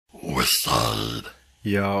Suicide.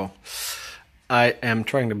 Yo, I am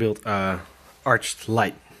trying to build a arched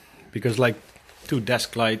light because like two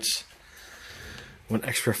desk lights, one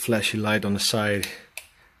extra flashy light on the side,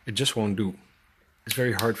 it just won't do. It's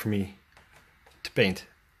very hard for me to paint.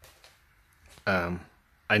 I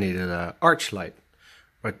needed an arch light,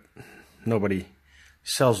 but nobody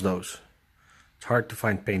sells those. It's hard to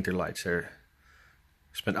find painter lights there.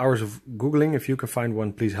 Spent hours of googling. If you can find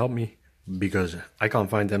one, please help me, because I can't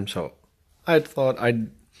find them. So I thought I'd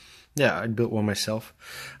build one myself.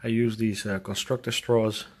 I use these constructor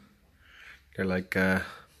straws. They're like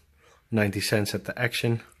 90 cents at the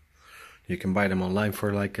Action. You can buy them online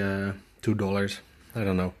for like $2. I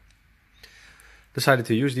don't know. Decided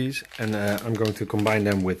to use these, and I'm going to combine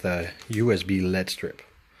them with a USB LED strip.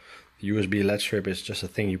 The USB LED strip is just a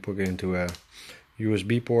thing you put into a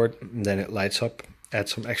USB port, and then it lights up. Add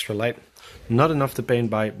some extra light. Not enough to paint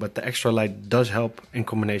by, but the extra light does help in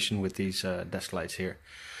combination with these desk lights here.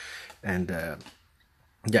 And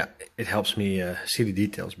yeah, it helps me see the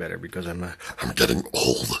details better because I'm getting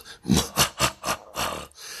old.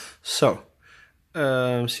 So,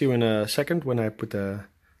 see you in a second when I put the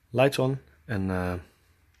lights on, and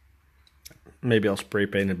maybe I'll spray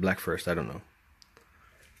paint it black first, I don't know.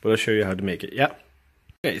 But I'll show you how to make it, yeah?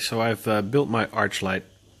 Okay, so I've built my arch light.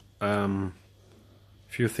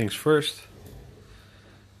 Few things first.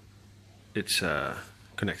 It's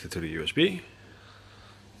connected to the USB.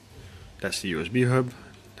 That's the USB hub.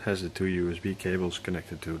 It has the two USB cables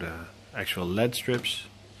connected to the actual LED strips.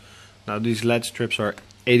 Now these LED strips are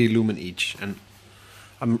 80 lumen each, and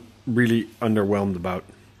I'm really underwhelmed about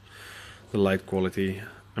the light quality.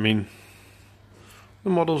 I mean, the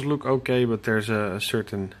models look okay, but there's a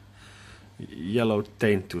certain yellow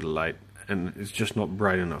taint to the light, and it's just not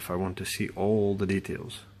bright enough. I want to see all the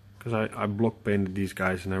details, because I block painted these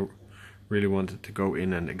guys, and I really wanted to go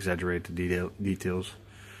in and exaggerate the details.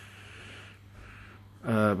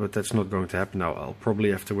 But that's not going to happen now. I'll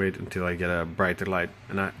probably have to wait until I get a brighter light,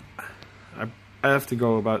 and I have to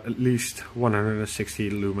go about at least 160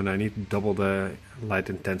 lumen. I need double the light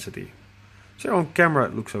intensity. So on camera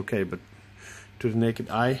it looks okay, but to the naked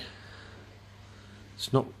eye,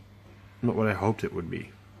 it's not what I hoped it would be.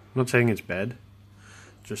 I'm not saying it's bad,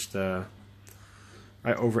 just I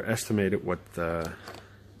overestimated what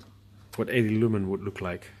 80 lumen would look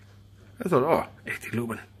like. I thought, oh, 80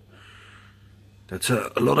 lumen, that's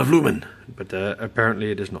a lot of lumen, but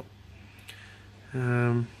apparently it is not.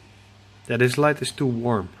 Yeah, this light is too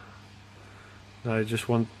warm. I just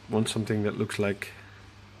want something that looks like,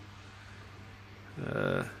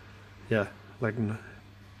 yeah, like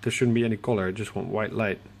there shouldn't be any color. I just want white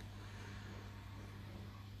light.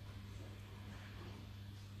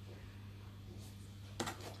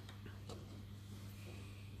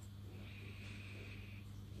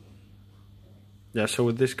 Yeah, so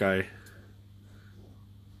with this guy,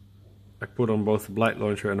 I put on both the blight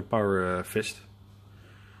launcher and a power fist,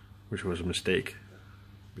 which was a mistake,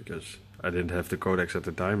 because I didn't have the codex at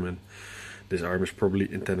the time, and this arm is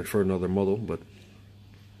probably intended for another model, but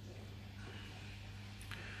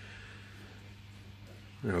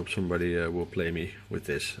I hope somebody will play me with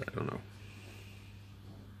this, I don't know.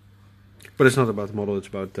 But it's not about the model, it's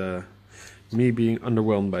about me being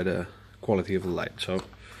underwhelmed by the quality of the light. So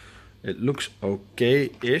it looks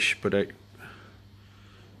okay-ish, but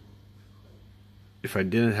if I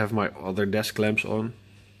didn't have my other desk lamps on,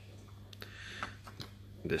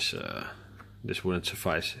 this wouldn't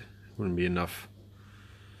suffice. It wouldn't be enough.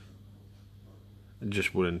 It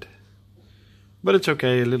just wouldn't. But it's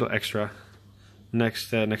okay, a little extra. Next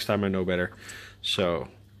time I know better. So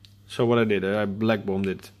what I did, I black bombed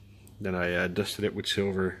it. Then I dusted it with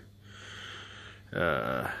silver.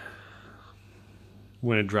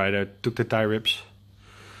 When it dried, I took the tie rips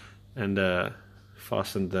and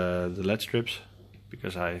fastened the LED strips,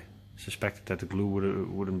 because I suspected that the glue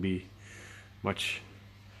wouldn't be much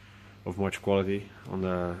quality on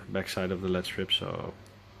the back side of the LED strip. So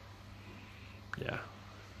yeah,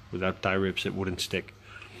 without tie rips it wouldn't stick.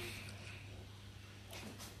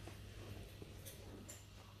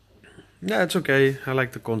 Yeah, it's okay. I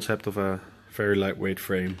like the concept of a very lightweight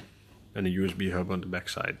frame and a USB hub on the back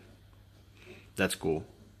side. That's cool.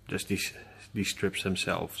 Just these strips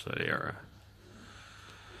themselves, so they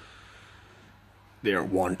are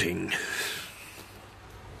wanting.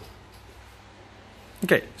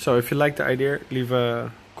 Okay, so if you like the idea, leave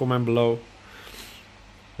a comment below.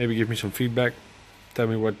 Maybe give me some feedback. Tell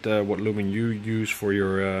me what lumen you use for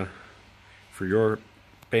your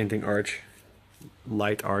painting arch,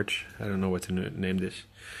 light arch. I don't know what to name this.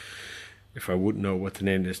 If I would know what to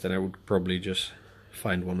name this, then I would probably just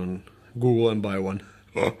find one on Google and buy one.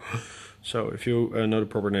 So if you know the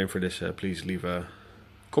proper name for this, please leave a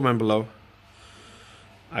comment below.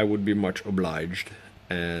 I would be much obliged.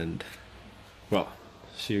 And, well,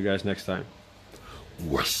 see you guys next time.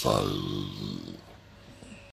 Whistle.